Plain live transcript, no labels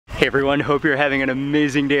Hey everyone, hope you're having an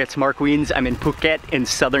amazing day. It's Mark Wiens. I'm in Phuket in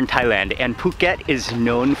southern Thailand, and Phuket is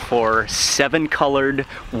known for 7-colored,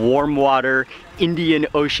 warm water, Indian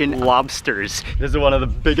Ocean lobsters. This is one of the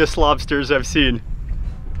biggest lobsters I've seen.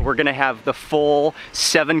 We're gonna have the full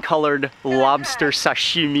 7-colored lobster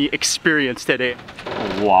sashimi experience today.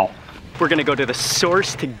 Wow. We're gonna go to the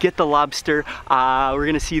source to get the lobster. We're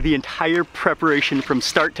gonna see the entire preparation from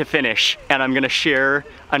start to finish, and I'm gonna share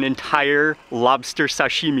an entire lobster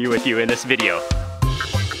sashimi with you in this video.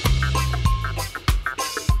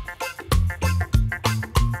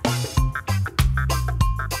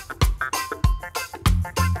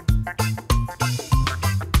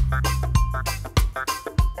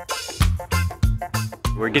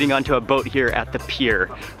 We're getting onto a boat here at the pier,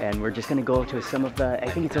 and we're just gonna go to some of the, I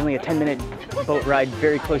think it's only a 10-minute boat ride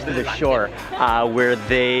very close to the shore, where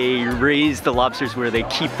they raise the lobsters, where they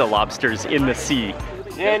keep the lobsters in the sea.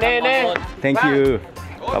 Thank you.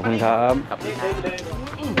 ขอบคุณครับ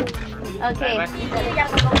โอเคยัง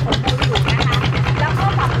ลงผลประโยชน์นะคะแล้วก็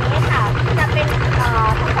แบบนี้ค่ะจะเป็นทั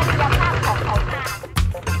ศนียภาพของเขาค่ะ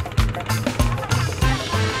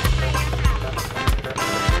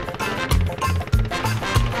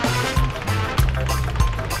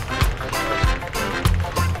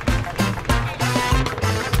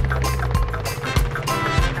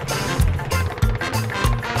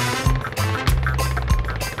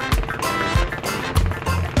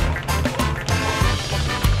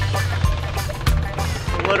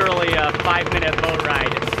Literally a 5-minute boat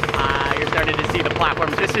ride. You're starting to see the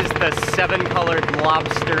platforms. This is the 7-colored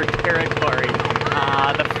lobster territory,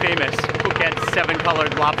 the famous Phuket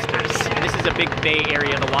 7-colored lobsters. And this is a big bay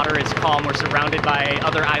area. The water is calm. We're surrounded by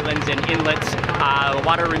other islands and inlets. The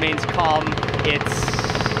water remains calm. It's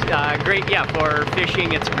great, yeah, for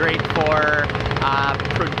fishing. It's great for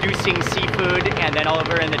producing seafood, and then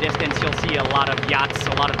over in the distance you'll see a lot of yachts,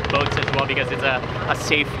 a lot of boats as well, because it's a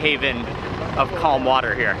safe haven of calm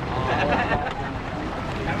water here.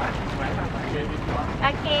 โอ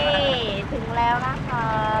เคถึงแล้วนะคะ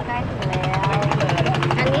ใกล้ถึงแล้ว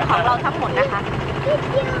อันนี้ของเราทั้งหมดนะคะ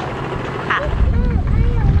ค่ะ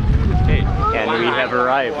Okay, and we have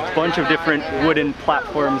arrived. A bunch of different wooden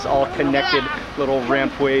platforms, all connected, little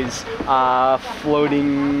rampways, floating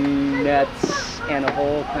nets, and a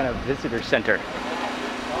whole kind of visitor center.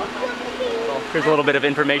 Here's a little bit of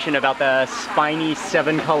information about the spiny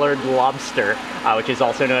 7-colored lobster, which is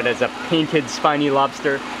also known as a painted spiny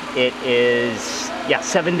lobster. It is, yeah,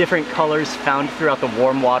 7 different colors found throughout the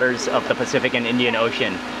warm waters of the Pacific and Indian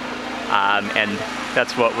Ocean. And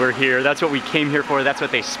that's what we're here, that's what we came here for, that's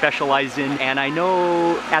what they specialize in. And I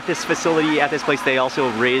know at this facility, at this place, they also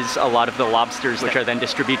raise a lot of the lobsters, which are then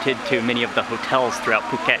distributed to many of the hotels throughout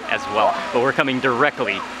Phuket as well. But we're coming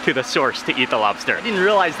directly to the source to eat the lobster. I didn't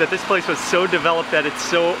realize that this place was so developed, that it's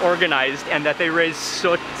so organized, and that they raise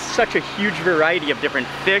such a huge variety of different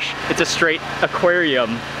fish. It's a straight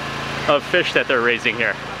aquarium of fish that they're raising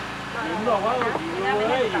here.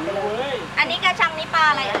 อันนี้กระชังนี้ปลา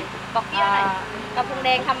อะไรบอกพี่หน่อยกระพุ้งแด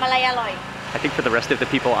งทำอะไรอร่อย I think for the rest of the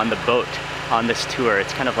people on the boat on this tour,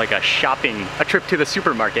 it's kind of like a trip to the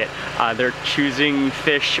supermarket. They're choosing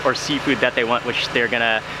fish or seafood that they want, which they're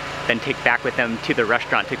gonna then take back with them to the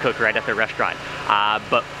restaurant to cook right at the restaurant.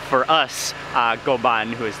 But for us, Goban,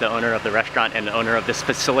 who is the owner of the restaurant and the owner of this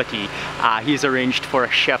facility, he's arranged for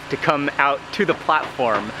a chef to come out to the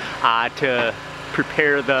platform to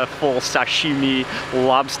prepare the full sashimi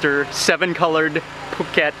lobster, 7-colored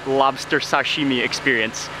Phuket lobster sashimi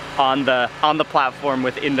experience on the platform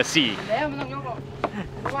within the sea.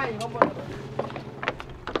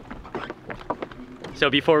 So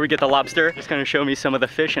before we get the lobster, just gonna show me some of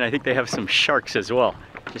the fish, and I think they have some sharks as well.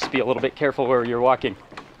 Just be a little bit careful where you're walking.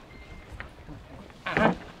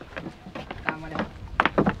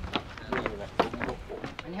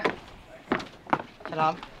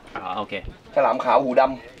 Okay.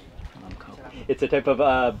 It's a type of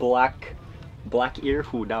black ear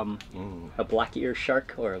hudam, a black ear shark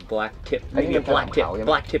or a black tip, maybe a black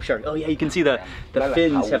tip shark. Oh yeah, you can see the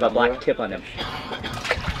fins have a black tip on them.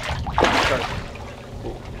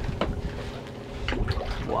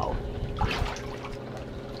 Wow.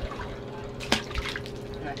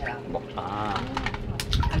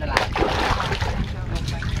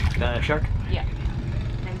 The shark? Yeah.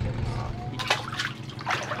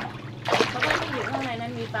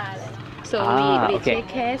 So we okay. take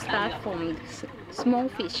care, start from small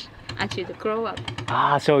fish until they grow up.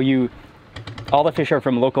 So all the fish are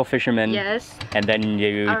from local fishermen. Yes. And then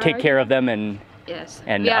you take care of them and Yes.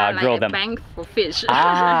 and we are grow like them. A bank for fish. Okay,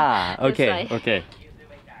 That's right. okay.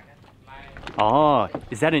 Oh,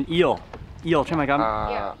 is that an eel? เอียวใช่ไหมครับ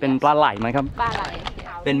เป็นปลาไหลไหมครับ ปลาไหล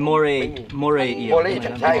เป็นโมเรเอียว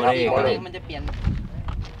ใช่ครับโมเร มันจะเปลี่ยน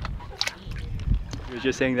He was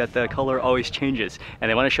just saying that the color always changes, and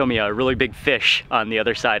they want to show me a really big fish on the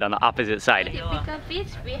other side, on the opposite side. bigger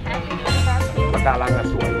fish we have in the farm ปะการังอะ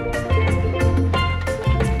สวย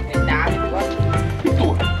จานหรือว่า ตั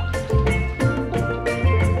ว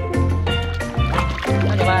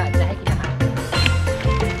หรือว่าจะให้กินอาหาร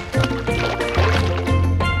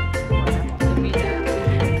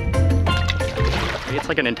It's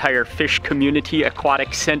like an entire fish community, aquatic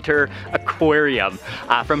center, aquarium.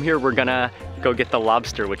 From here, we're gonna go get the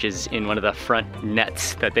lobster, which is in one of the front nets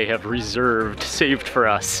that they have reserved, saved for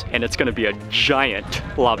us. And it's gonna be a giant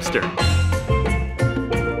lobster.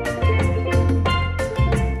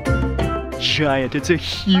 Giant, it's a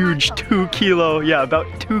huge 2 kilo, yeah, about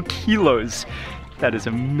 2 kilos. That is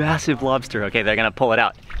a massive lobster. Okay, they're gonna pull it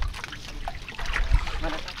out.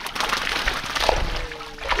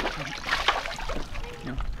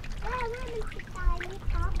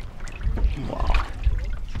 Wow.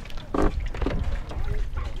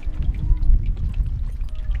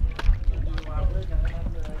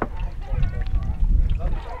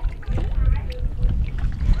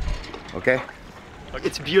 Okay.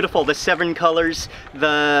 It's beautiful, the 7 colors,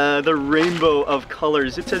 the rainbow of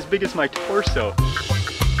colors. It's as big as my torso.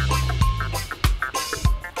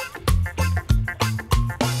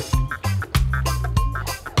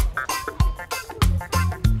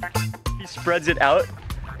 He spreads it out.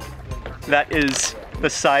 That is the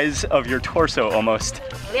size of your torso almost.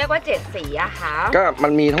 เรียกว่า7สีอะคะ ก็มั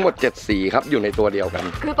นมีทั้งหมด7สีครับอยู่ในตัวเดียวกัน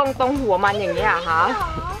คือตรงหัวมันอย่างนี้อะคะ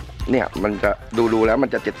เนี่ยมันจะดูแล้วมัน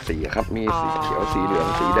จะ7สีครับมีสีเขียวสีเหลือง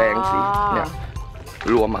สีแดงสีเนี่ย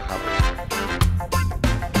รวมอะครับ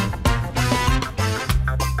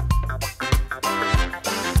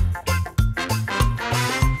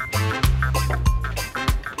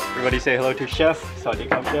Everybody say hello to Chef.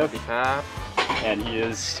 Sawadee-krap, Chef. ครับ And he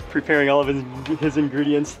is preparing all of his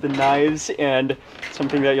ingredients, the knives, and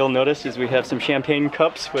something that you'll notice is we have some champagne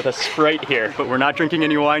cups with a Sprite here. But we're not drinking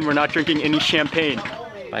any wine, we're not drinking any champagne.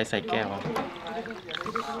 ไปใส่แก้ว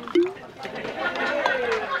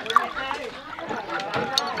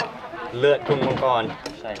เลือดกุ้งมังกร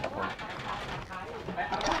ใช่ครับผม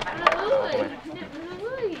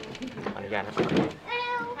ขออนุญาตนะครับ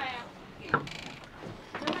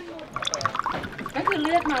ก็คือเ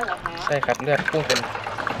ลือดมาเหรอคะ ใช่ครับเลือดกุ้งเป็น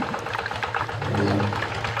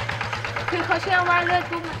คือเขาเชื่อว่าเลือด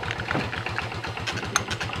กุ้ง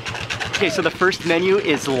Okay, so the first menu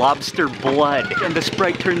is lobster blood, and the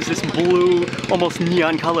Sprite turns this blue, almost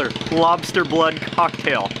neon color, lobster blood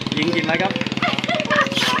cocktail. ยิงกินไหมครับ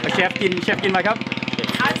เชฟกินไหมครับ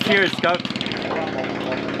Cheers ครับ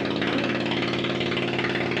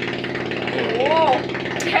โอ้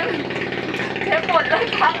เชฟหมดเลย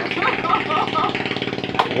ครับ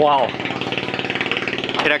Wow.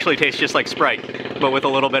 It actually tastes just like Sprite, but with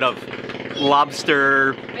a little bit of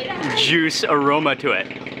lobster juice aroma to it.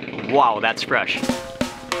 Wow, that's fresh.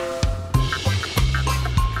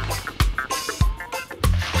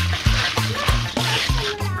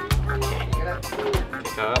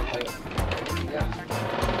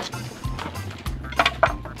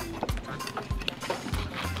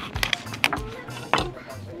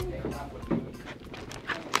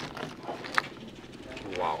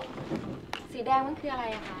 Wow. สีแดงมันคืออะไร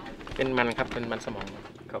อะคะ เป็นมันครับเป็นมันสมอง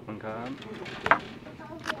ขอบคุณครับ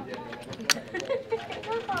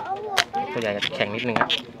ตัวใหญ่จะแข็งนิดนึงครับ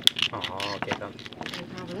อ๋อโอเคครับ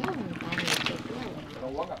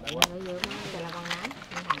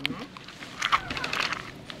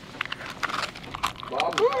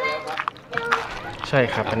ใช่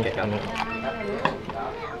ครับอันนี้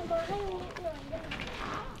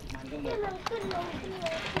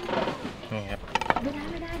นี่ครับ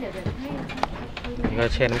นี่ก็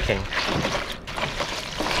แช่น้ำแข็ง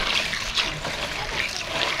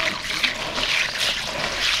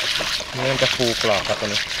นี่มันจะฟูกรอบครับตัว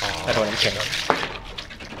นี้ถ้าโดนน้ำแข็ง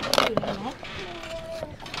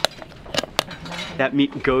That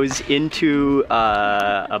meat goes into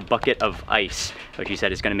a bucket of ice, which he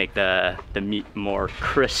said is going to make the meat more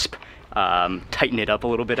crisp, tighten it up a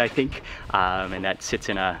little bit, I think, and that sits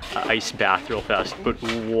in a ice bath real fast. But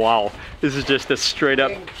wow, this is just a straight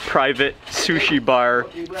up private sushi bar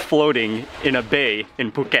floating in a bay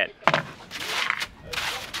in Phuket.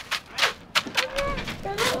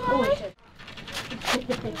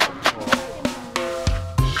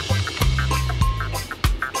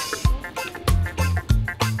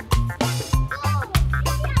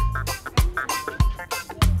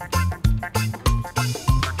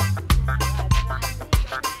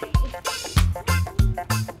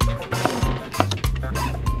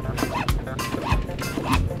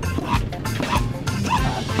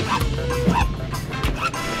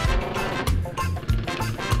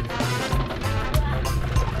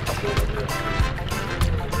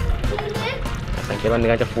 ว่าเ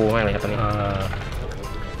นื้อจะฟูมากเลยครับตัวนี้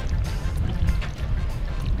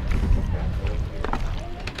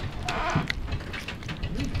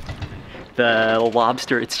The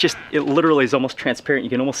lobster, it literally is almost transparent. You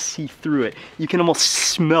can almost see through it. You can almost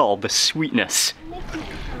smell the sweetness.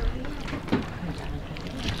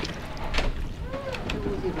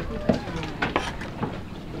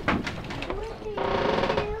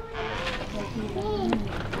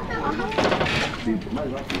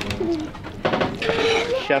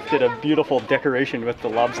 Chef did a beautiful decoration with the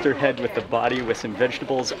lobster head, with the body, with some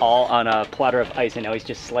vegetables, all on a platter of ice, and now he's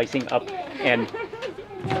just slicing up and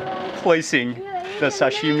placing the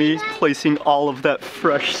sashimi, placing all of that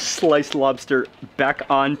fresh sliced lobster back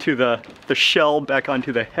onto the shell, back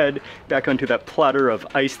onto the head, back onto that platter of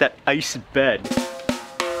ice, that ice bed.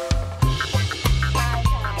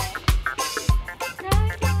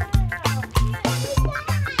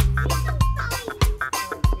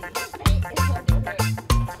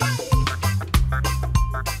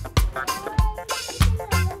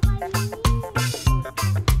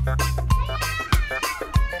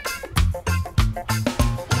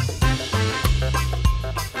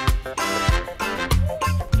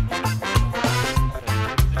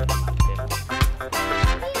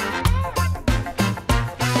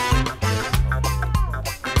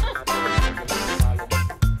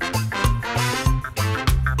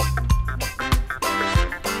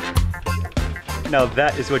 Now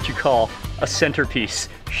that is what you call a centerpiece.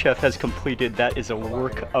 Chef has completed. That is a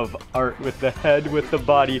work of art with the head, with the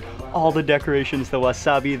body, all the decorations, the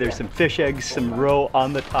wasabi, there's some fish eggs, some roe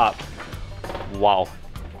on the top. Wow,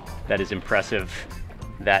 that is impressive.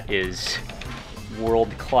 That is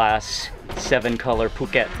world-class 7-color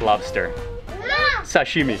Phuket lobster.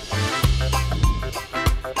 Sashimi.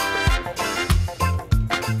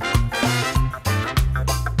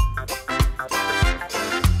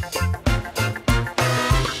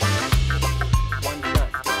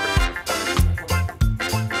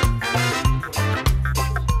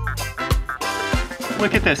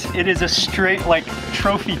 Look at this, it is a straight like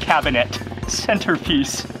trophy cabinet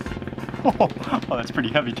centerpiece. Oh, that's pretty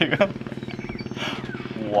heavy too.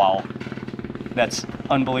 Wow, that's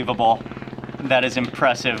unbelievable. That is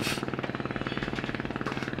impressive.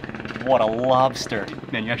 What a lobster.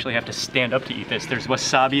 Man, you actually have to stand up to eat this. There's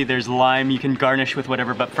wasabi, there's lime, you can garnish with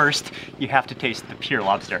whatever, but first you have to taste the pure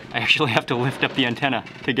lobster. I actually have to lift up the antenna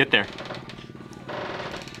to get there.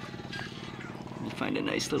 You find a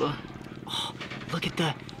nice little, oh, look at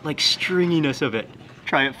the like stringiness of it.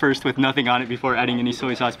 Try it first with nothing on it before adding any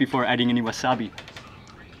soy sauce, before adding any wasabi.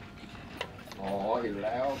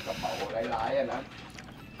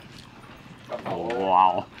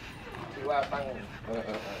 Wow.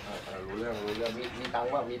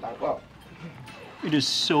 It is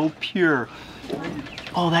so pure.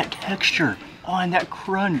 Oh, that texture. Oh, and that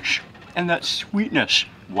crunch. And that sweetness.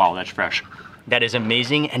 Wow, that's fresh. That is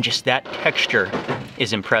amazing, and just that texture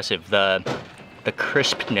is impressive. The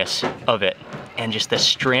crispness of it, and just the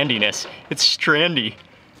strandiness. It's strandy.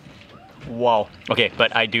 Wow. Okay,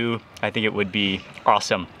 but I think it would be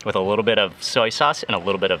awesome with a little bit of soy sauce and a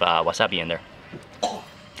little bit of wasabi in there.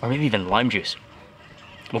 Or maybe even lime juice.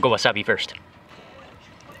 We'll go wasabi first.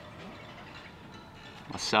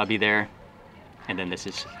 Wasabi there. And then this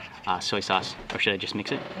is soy sauce. Or should I just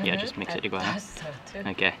mix it? Yeah, just mix it to go ahead.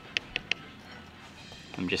 Okay.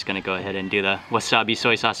 I'm just gonna go ahead and do the wasabi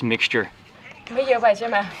soy sauce mixture.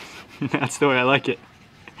 That's the way I like it.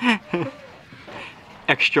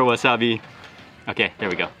 Extra wasabi. Okay, there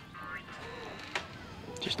we go.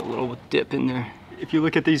 Just a little dip in there. If you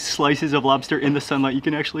look at these slices of lobster in the sunlight, you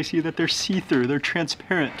can actually see that they're see-through, they're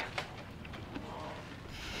transparent.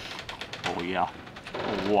 Oh yeah,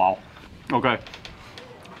 oh, wow. Okay,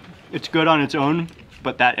 it's good on its own,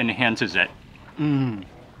 but that enhances it.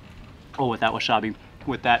 Oh, with that wasabi,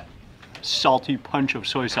 with that salty punch of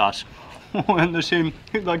soy sauce. And the same,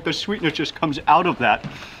 like the sweetness just comes out of that.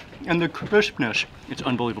 And the crispness, it's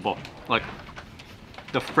unbelievable. Like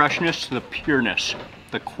the freshness, the pureness,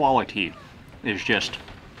 the quality is just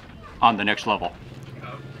on the next level.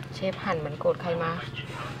 Chef หั่นเหมือนโกรธใครมา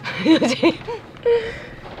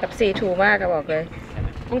แบบสีถูมากอะบอกเลย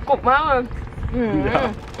มันกรุบมากเลย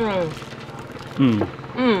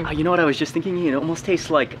You know what I was just thinking? It almost tastes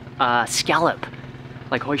like scallop.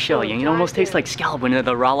 Like hoi shell, it almost tastes like scallop. When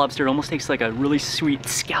the raw lobster almost tastes like a really sweet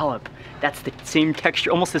scallop. That's the same texture,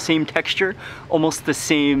 almost the same texture, almost the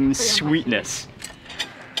same sweetness.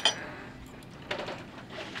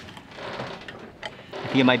 I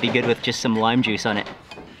think it might be good with just some lime juice on it.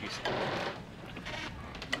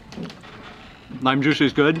 Lime juice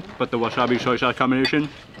is good, but the wasabi soy sauce combination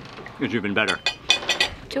is even better.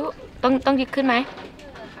 จุต้องหยิบขึ้นไหม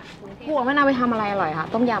หัวมันเอาไปทำอะไรอร่อยคะ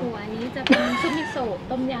ต้มยำ หัวอันนี้จะเป็นซุปมิโซะ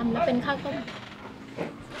ต้มยำแล้วเป็นข้าวต้ม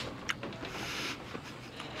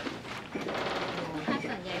ถ้า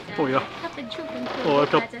ส่วนใหญ่จะ Oh yeah. ถ้าเป็นชุบเป็น Oh,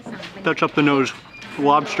 จะสั่งเป็น That's up the nose.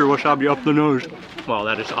 Lobster wasabi up the nose. Wow,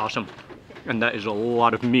 that is awesome. And that is a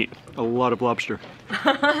lot of meat. A lot of lobster.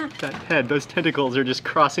 That head, those tentacles are just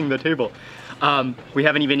crossing the table. We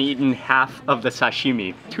haven't even eaten half of the sashimi.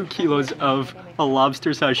 2 kilos of a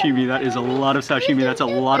lobster sashimi. That is a lot of sashimi. That's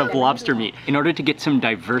a lot of lobster meat. In order to get some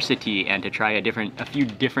diversity and to try a few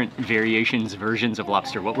different variations, versions of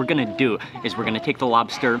lobster, what we're gonna do is we're gonna take the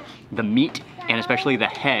lobster, the meat, and especially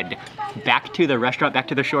the head, back to the restaurant, back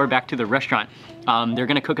to the shore, back to the restaurant. They're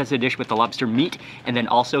gonna cook us a dish with the lobster meat and then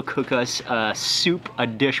also cook us a soup, a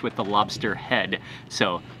dish with the lobster head.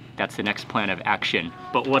 So that's the next plan of action.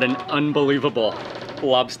 But what an unbelievable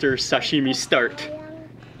lobster sashimi start.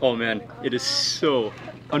 Oh man, it is so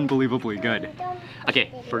unbelievably good.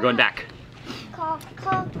 Okay, we're going back.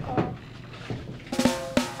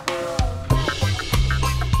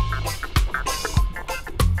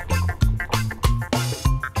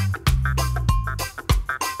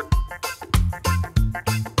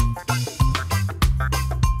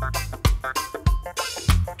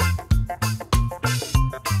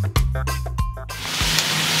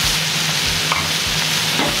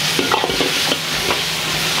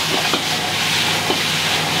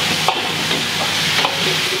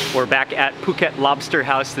 We're back at Phuket Lobster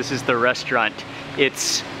House. This is the restaurant.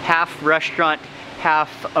 It's half restaurant,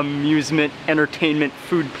 half amusement, entertainment,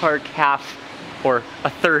 food park, half or a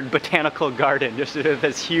third botanical garden. Just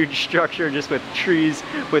this huge structure, just with trees,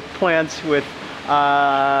 with plants, with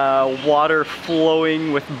water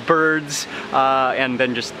flowing, with birds, and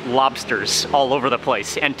then just lobsters all over the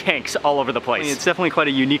place, and tanks all over the place. It's definitely quite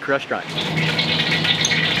a unique restaurant.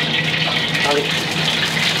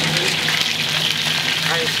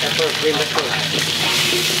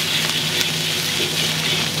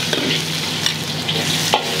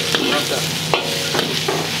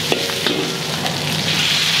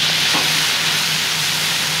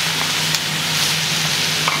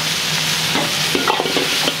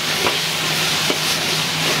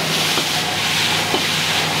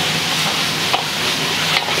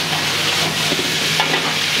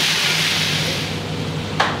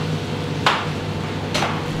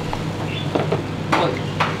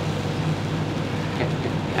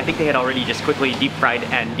 I think they had already just quickly deep fried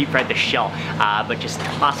the shell, but just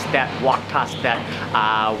wok tossed that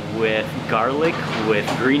with garlic, with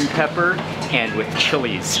green pepper, and with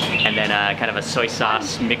chilies, and then kind of a soy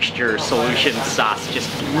sauce mixture solution sauce. Just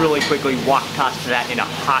really quickly wok tossed that in a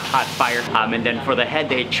hot fire. And then for the head,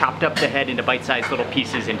 they chopped up the head into bite-sized little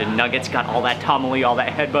pieces, into nuggets, got all that tamale, all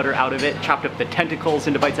that head butter out of it, chopped up the tentacles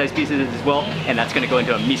into bite-sized pieces as well, and that's gonna go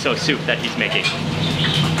into a miso soup that he's making.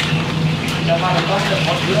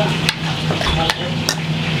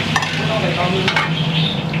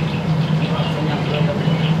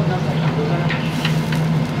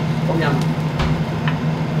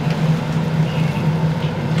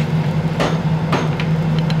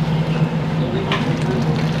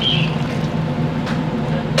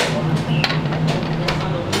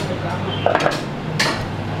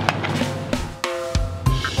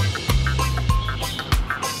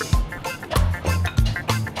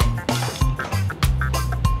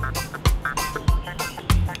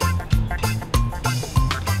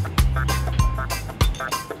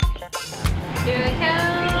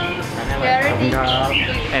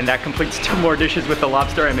 And that completes 2 more dishes with the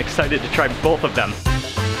lobster. I'm excited to try both of them.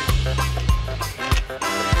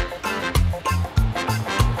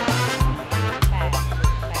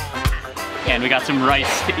 And we got some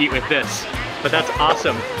rice to eat with this. But that's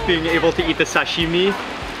awesome, being able to eat the sashimi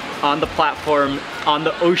on the platform, on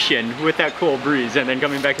the ocean with that cool breeze, and then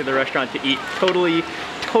coming back to the restaurant to eat totally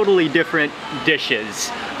different dishes.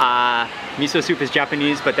 Miso soup is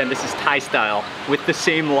Japanese, but then this is Thai style with the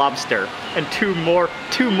same lobster, and two more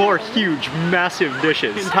huge, massive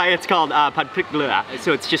dishes. In Thai, it's called pad phrik lua.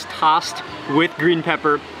 So it's just tossed with green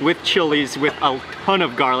pepper, with chilies, with a ton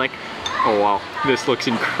of garlic. Oh wow, this looks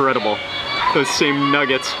incredible. Those same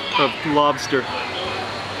nuggets of lobster.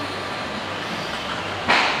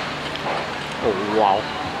 Oh wow.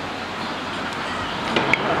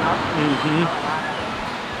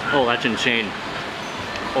 Oh, that's insane.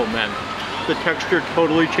 Oh man, the texture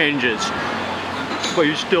totally changes, but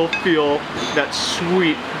you still feel that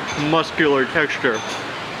sweet, muscular texture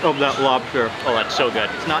of that lobster. Oh, that's so good.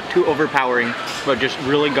 It's not too overpowering, but just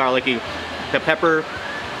really garlicky. The pepper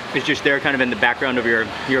is just there kind of in the background of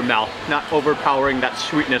your mouth, not overpowering that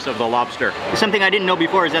sweetness of the lobster. Something I didn't know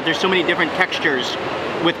before is that there's so many different textures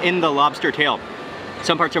within the lobster tail.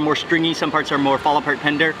 Some parts are more stringy, some parts are more fall apart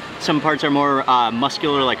tender, some parts are more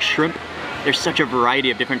muscular like shrimp. There's such a variety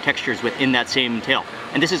of different textures within that same tail.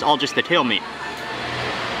 And this is all just the tail meat.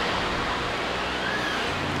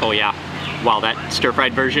 Oh yeah, wow, that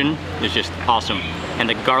stir-fried version is just awesome. And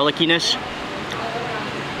the garlickiness,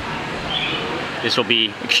 this will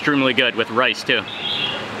be extremely good with rice too.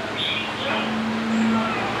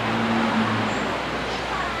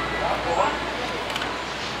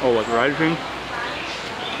 Oh, with rising,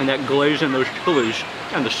 and that glaze and those chilies,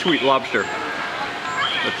 and the sweet lobster.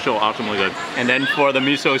 That's so awesomely good. And then for the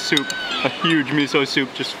miso soup, a huge miso soup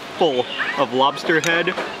just full of lobster head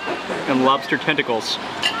and lobster tentacles.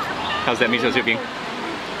 How's that miso souping?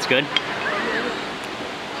 It's good?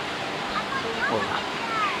 Oh.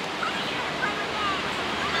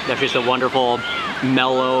 That's just a wonderful,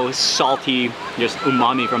 mellow, salty, just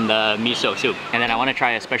umami from the miso soup. And then I want to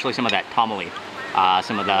try especially some of that tamale.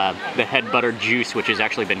 Some of the head butter juice, which has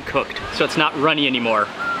actually been cooked. So it's not runny anymore.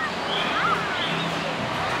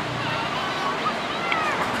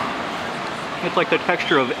 It's like the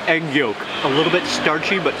texture of egg yolk. A little bit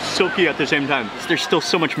starchy, but silky at the same time. There's still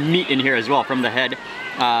so much meat in here as well from the head,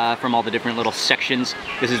 from all the different little sections.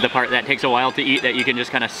 This is the part that takes a while to eat, that you can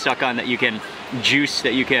just kind of suck on, that you can juice,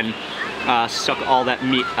 that you can suck all that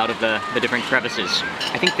meat out of the different crevices.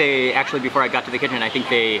 I think they, actually before I got to the kitchen, I think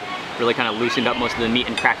they really kind of loosened up most of the meat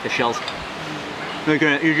and cracked the shells. Making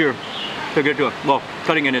it easier to get to it. Well,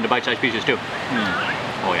 cutting it into bite-sized pieces too.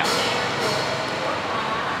 Oh yeah.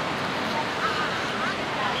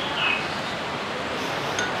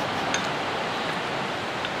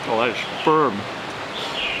 Oh, that is firm.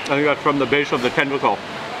 I think that's from the base of the tentacle.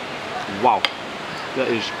 Wow, that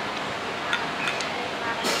is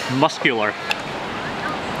muscular.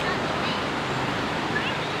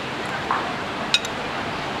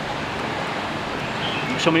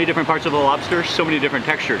 So many different parts of the lobster, so many different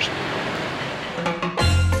textures.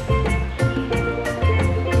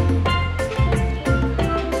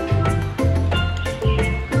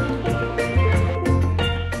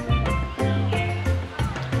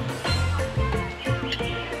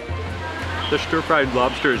 The stir-fried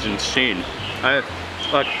lobster is insane.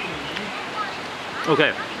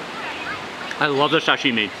 Okay, I love the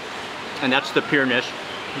sashimi, and that's the pureness.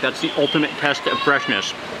 That's the ultimate test of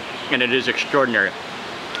freshness, and it is extraordinary.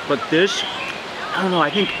 But this, I don't know,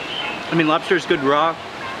 I mean, lobster is good raw,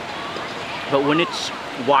 but when it's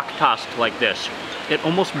wok tossed like this, it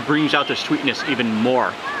almost brings out the sweetness even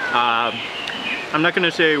more. I'm not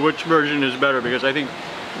gonna say which version is better, because I think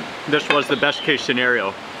this was the best case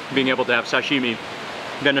scenario, being able to have sashimi,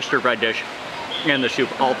 then a stir-fried dish, and the soup,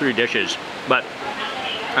 all three dishes. But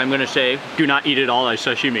I'm gonna say, do not eat it all as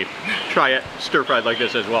sashimi. Try it stir-fried like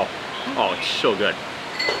this as well. Oh, it's so good.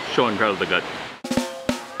 So incredibly good.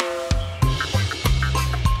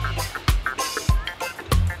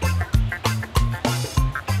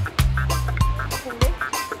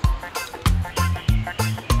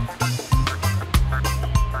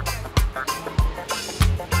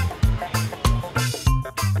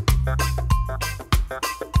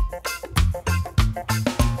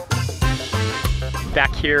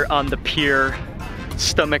 Back here on the pier,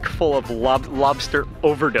 stomach full of lobster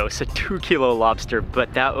overdose, a 2-kilo lobster,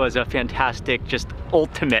 but that was a fantastic, just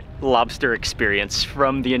ultimate lobster experience,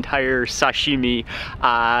 from the entire sashimi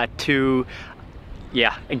to,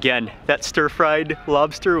 yeah, again, that stir-fried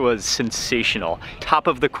lobster was sensational. Top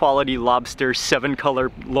of the quality lobster, 7-color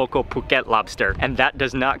local Phuket lobster. And that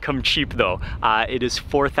does not come cheap though. It is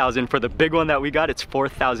 4,000 for the big one that we got. It's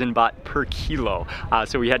 4,000 baht per kilo.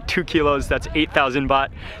 So we had 2 kilos, that's 8,000 baht.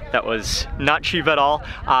 That was not cheap at all.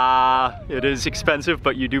 It is expensive,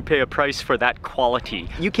 but you do pay a price for that quality.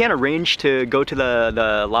 You can arrange to go to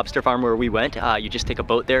the lobster farm where we went. You just take a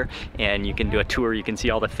boat there and you can do a tour. You can see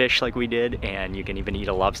all the fish like we did, and you can even eat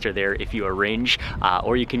a lobster there if you arrange,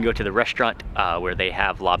 or you can go to the restaurant where they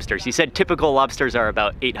have lobsters. He said typical lobsters are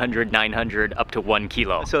about 800, 900, up to 1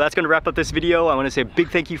 kilo. So that's gonna wrap up this video. I wanna say a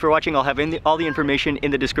big thank you for watching. I'll have all the information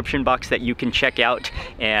in the description box that you can check out,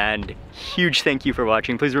 and huge thank you for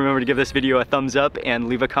watching. Please remember to give this video a thumbs up and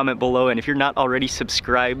leave a comment below, and if you're not already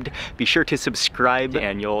subscribed, be sure to subscribe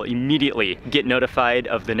and you'll immediately get notified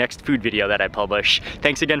of the next food video that I publish.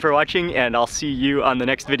 Thanks again for watching, and I'll see you on the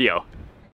next video.